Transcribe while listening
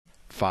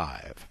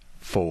5,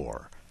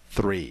 4,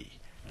 3,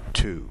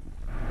 2,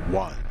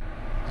 1,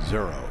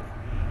 0.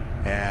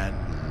 And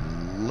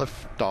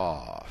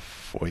liftoff.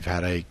 We've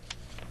had a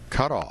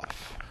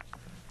cutoff.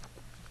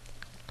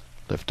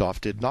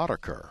 Liftoff did not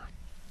occur.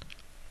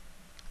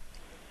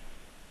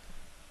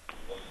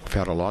 We've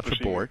had a launch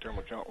abort.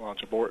 Thermal count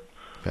launch abort.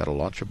 We've had a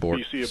launch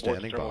abort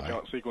standing thermal by.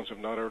 count sequence have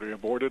not already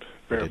aborted.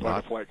 Verify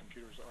the flight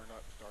computers are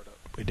not startup.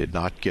 We did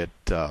not get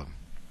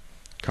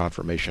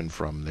confirmation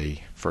from the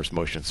first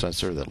motion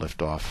sensor that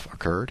liftoff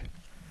occurred.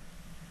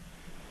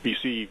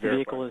 BC,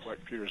 verify the flight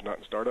computer is not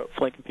in startup.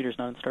 Flight computer is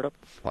not in startup.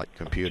 Flight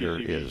computer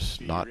is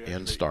not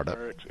in startup.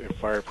 If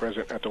fire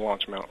present at the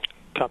launch mount.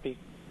 Copy.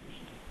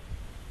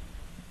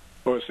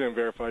 OSM,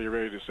 verify you're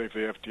ready to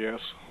safely FTS.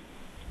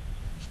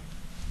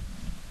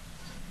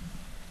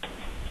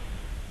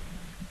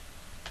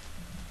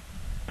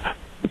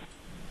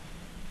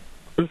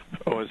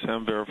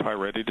 OSM, verify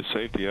ready to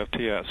safety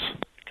FTS.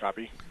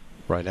 Copy.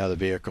 Right now the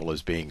vehicle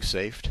is being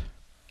safed.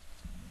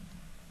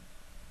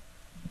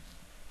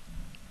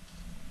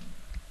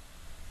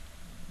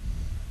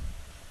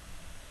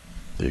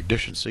 The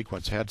ignition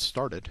sequence had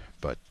started,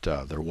 but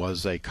there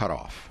was a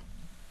cutoff.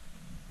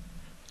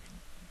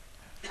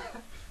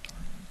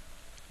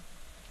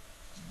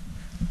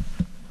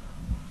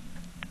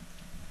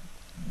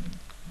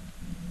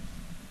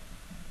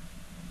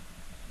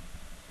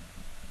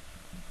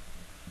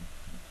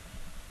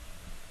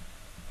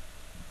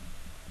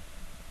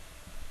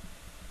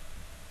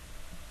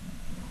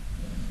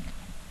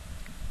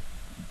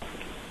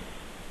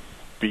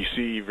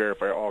 BC,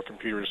 verify all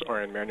computers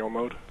are in manual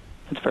mode.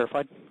 It's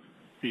verified.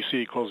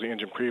 BC, close the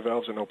engine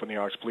pre-valves and open the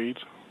aux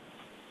bleeds.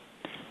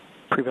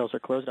 Pre-valves are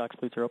closed, aux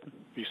bleeds are open.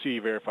 BC,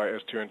 verify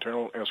S2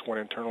 internal, S1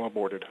 internal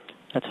aborted.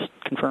 That's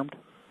confirmed.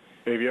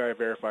 AVI,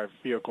 verify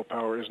vehicle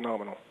power is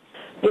nominal.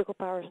 Vehicle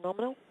power is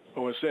nominal.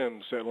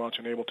 OSM, set launch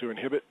enable to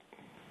inhibit.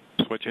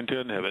 Switch into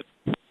inhibit.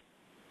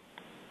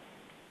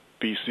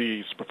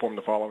 BC, perform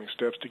the following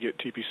steps to get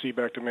TPC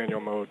back to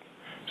manual mode.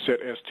 Set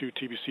S2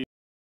 TPC